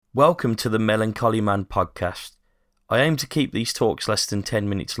Welcome to the Melancholy Man podcast. I aim to keep these talks less than 10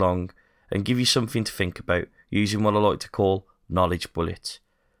 minutes long and give you something to think about using what I like to call knowledge bullets.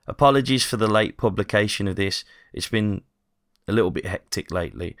 Apologies for the late publication of this. It's been a little bit hectic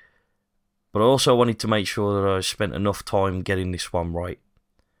lately, but I also wanted to make sure that I spent enough time getting this one right.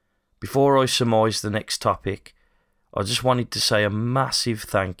 Before I surmise the next topic, I just wanted to say a massive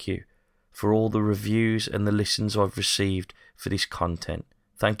thank you for all the reviews and the listens I've received for this content.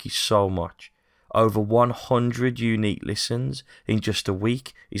 Thank you so much. Over 100 unique listens in just a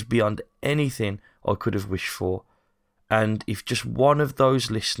week is beyond anything I could have wished for. And if just one of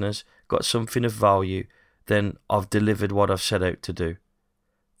those listeners got something of value, then I've delivered what I've set out to do.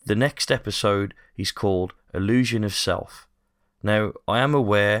 The next episode is called Illusion of Self. Now, I am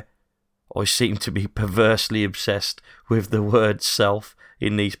aware I seem to be perversely obsessed with the word self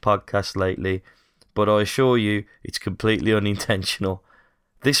in these podcasts lately, but I assure you it's completely unintentional.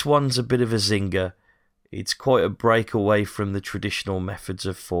 This one's a bit of a zinger. It's quite a break away from the traditional methods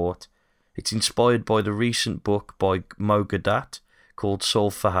of thought. It's inspired by the recent book by Mo Gawdat called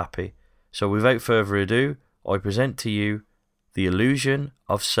Solve for Happy. So without further ado, I present to you The Illusion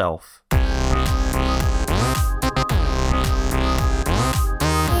of Self.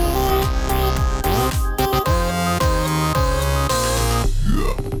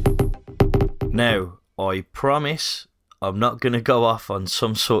 Now, I promise I'm not going to go off on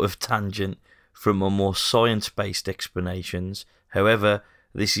some sort of tangent from my more science-based explanations. However,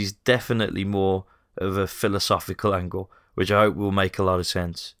 this is definitely more of a philosophical angle, which I hope will make a lot of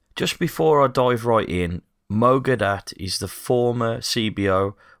sense. Just before I dive right in, Mo Gawdat is the former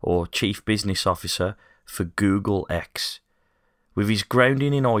CBO or Chief Business Officer for Google X. With his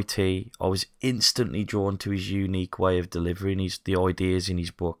grounding in IT, I was instantly drawn to his unique way of delivering the ideas in his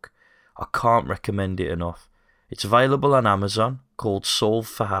book. I can't recommend it enough. It's available on Amazon, called Solve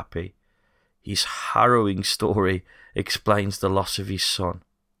for Happy. His harrowing story explains the loss of his son,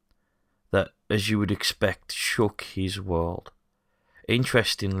 that, as you would expect, shook his world.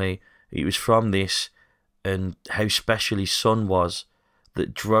 Interestingly, it was from this and how special his son was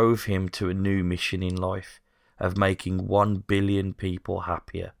that drove him to a new mission in life of making 1 billion people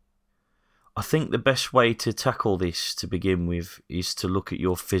happier. I think the best way to tackle this to begin with is to look at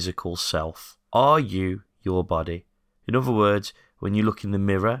your physical self. Are you your body? In other words, when you look in the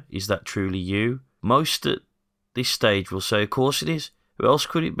mirror, is that truly you? Most at this stage will say, of course it is. Who else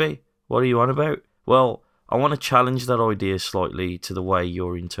could it be? What are you on about? Well, I want to challenge that idea slightly to the way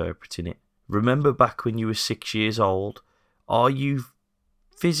you're interpreting it. Remember back when you were 6 years old? Are you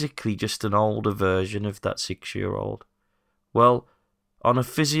physically just an older version of that 6-year-old? Well, on a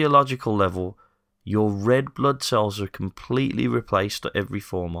physiological level, your red blood cells are completely replaced every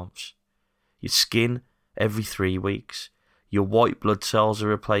 4 months. Your skin every 3 weeks. Your white blood cells are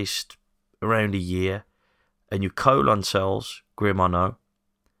replaced around a year. And your colon cells, grim I know,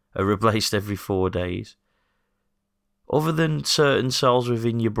 are replaced every 4 days. Other than certain cells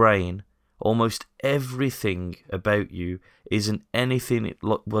within your brain, almost everything about you isn't anything it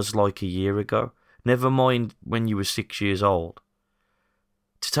was like a year ago. Never mind when you were 6 years old.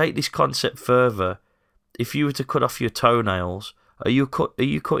 To take this concept further, if you were to cut off your toenails, are you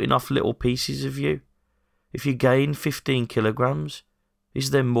cutting off little pieces of you? If you gain 15 kilograms,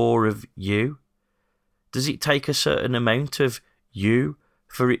 is there more of you? Does it take a certain amount of you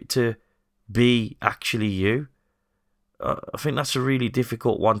for it to be actually you? I think that's a really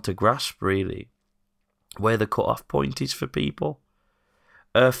difficult one to grasp, really, where the cut-off point is for people.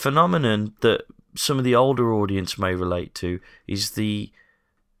 A phenomenon that some of the older audience may relate to is the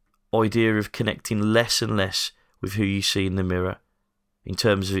idea of connecting less and less with who you see in the mirror, in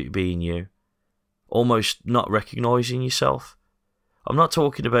terms of it being you. Almost not recognising yourself. I'm not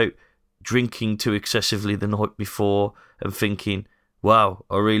talking about drinking too excessively the night before and thinking, wow,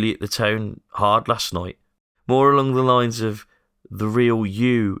 I really hit the town hard last night. More along the lines of the real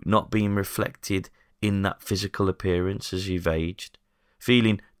you not being reflected in that physical appearance as you've aged.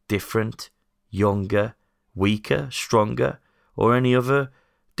 Feeling different, younger, weaker, stronger, or any other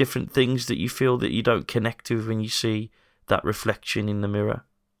different things that you feel that you don't connect with when you see that reflection in the mirror.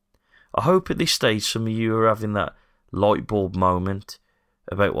 I hope at this stage some of you are having that light bulb moment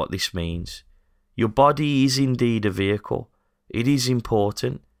about what this means. Your body is indeed a vehicle. It is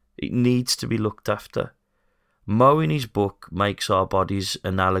important. It needs to be looked after. Mo in his book makes our bodies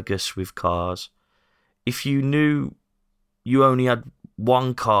analogous with cars. If you knew you only had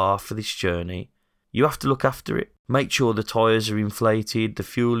one car for this journey, you have to look after it. Make sure the tyres are inflated, the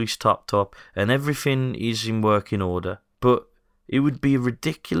fuel is topped up, and everything is in working order. But it would be a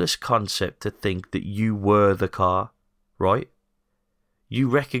ridiculous concept to think that you were the car, right? You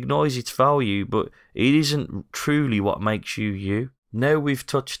recognise its value, but it isn't truly what makes you you. Now we've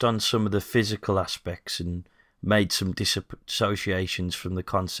touched on some of the physical aspects and made some dissociations from the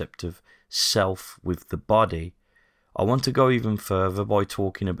concept of self with the body, I want to go even further by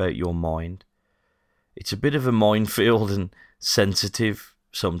talking about your mind. It's a bit of a minefield and sensitive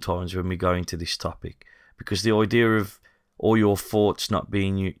sometimes when we go into this topic, because the idea of all your thoughts not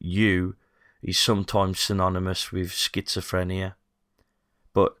being you is sometimes synonymous with schizophrenia.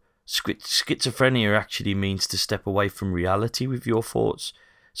 But schizophrenia actually means to step away from reality with your thoughts,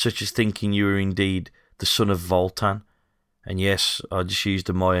 such as thinking you are indeed the son of Voltan. And yes, I just used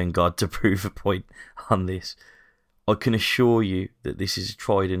a Mayan god to prove a point on this. I can assure you that this is a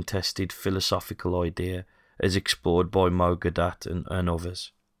tried and tested philosophical idea as explored by Mo Gawdat and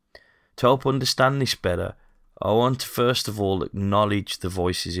others. To help understand this better, I want to first of all acknowledge the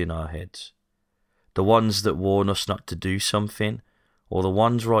voices in our heads. The ones that warn us not to do something, or the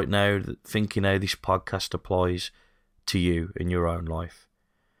ones right now that thinking how this podcast applies to you in your own life.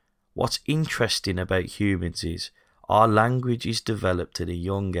 What's interesting about humans is our language is developed at a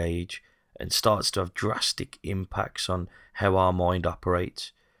young age and starts to have drastic impacts on how our mind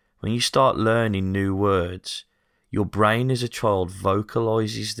operates. When you start learning new words, your brain as a child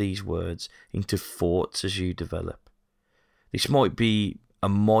vocalizes these words into thoughts as you develop. This might be a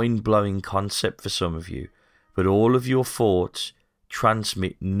mind-blowing concept for some of you, but all of your thoughts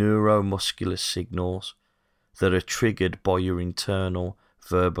transmit neuromuscular signals that are triggered by your internal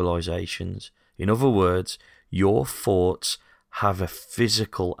verbalizations. In other words, your thoughts have a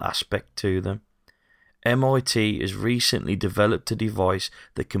physical aspect to them. MIT has recently developed a device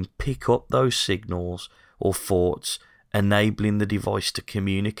that can pick up those signals or thoughts, enabling the device to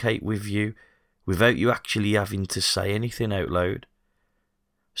communicate with you without you actually having to say anything out loud.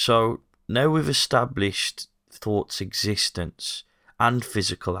 So now we've established thoughts' existence and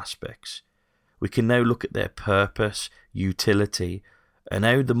physical aspects, we can now look at their purpose, utility, and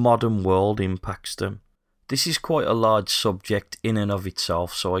how the modern world impacts them. This is quite a large subject in and of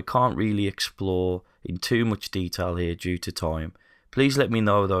itself, so I can't really explore in too much detail here due to time. Please let me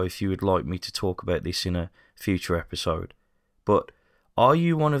know though if you would like me to talk about this in a future episode. But are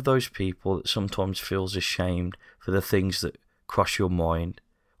you one of those people that sometimes feels ashamed for the things that cross your mind,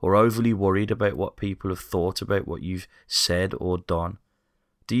 or overly worried about what people have thought about what you've said or done?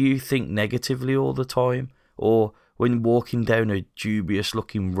 Do you think negatively all the time? Or when walking down a dubious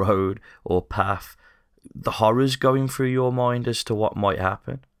looking road or path, the horrors going through your mind as to what might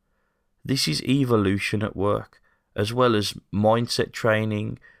happen? This is evolution at work, as well as mindset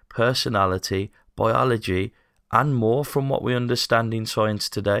training, personality, biology, and more from what we understand in science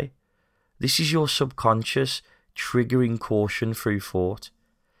today. This is your subconscious triggering caution through thought.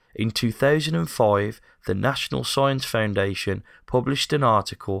 In 2005, the National Science Foundation published an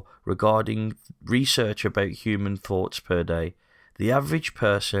article regarding research about human thoughts per day. The average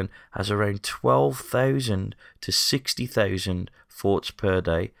person has around 12,000 to 60,000 thoughts per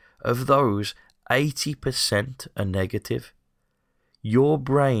day. Of those, 80% are negative. Your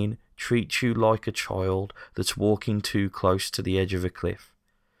brain treats you like a child that's walking too close to the edge of a cliff.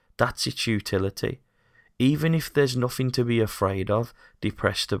 That's its utility. Even if there's nothing to be afraid of,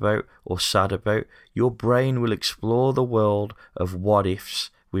 depressed about, or sad about, your brain will explore the world of what-ifs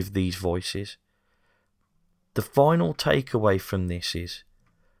with these voices. The final takeaway from this is,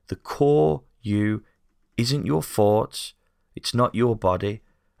 the core you isn't your thoughts, it's not your body,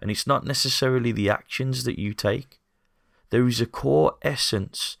 and it's not necessarily the actions that you take. There is a core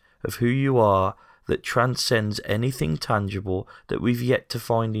essence of who you are that transcends anything tangible that we've yet to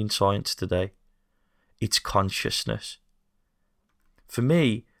find in science today. It's consciousness. For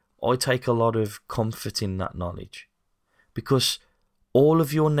me, I take a lot of comfort in that knowledge, because all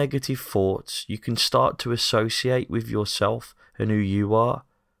of your negative thoughts you can start to associate with yourself and who you are.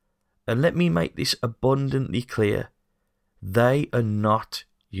 And let me make this abundantly clear. They are not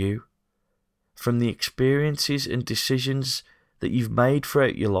you. From the experiences and decisions that you've made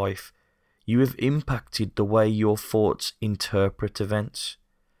throughout your life, you have impacted the way your thoughts interpret events.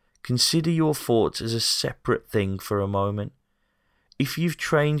 Consider your thoughts as a separate thing for a moment. If you've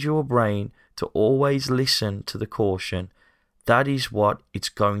trained your brain to always listen to the caution, that is what it's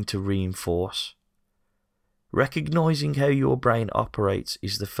going to reinforce. Recognizing how your brain operates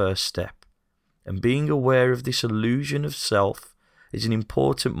is the first step, and being aware of this illusion of self is an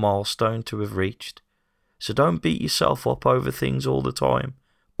important milestone to have reached. So don't beat yourself up over things all the time,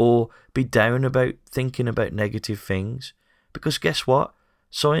 or be down about thinking about negative things, because guess what?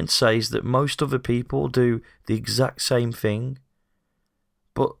 Science says that most other people do the exact same thing.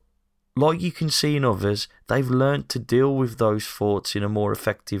 But like you can see in others, they've learnt to deal with those thoughts in a more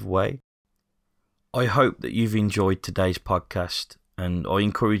effective way. I hope that you've enjoyed today's podcast, and I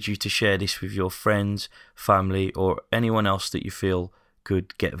encourage you to share this with your friends, family, or anyone else that you feel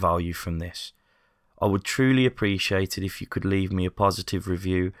could get value from this. I would truly appreciate it if you could leave me a positive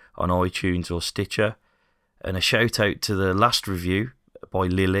review on iTunes or Stitcher. And a shout out to the last review by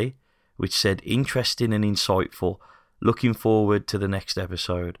Lily, which said, interesting and insightful. Looking forward to the next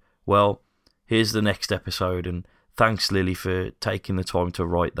episode. Well, here's the next episode, and thanks Lily for taking the time to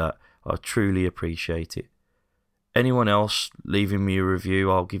write that. I truly appreciate it. Anyone else leaving me a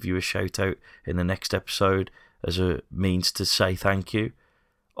review, I'll give you a shout out in the next episode as a means to say thank you.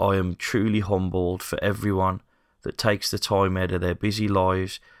 I am truly humbled for everyone that takes the time out of their busy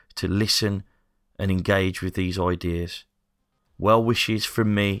lives to listen and engage with these ideas. Well wishes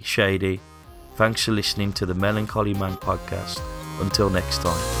from me, Shady. Thanks for listening to the Melancholy Man podcast. Until next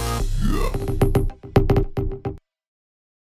time.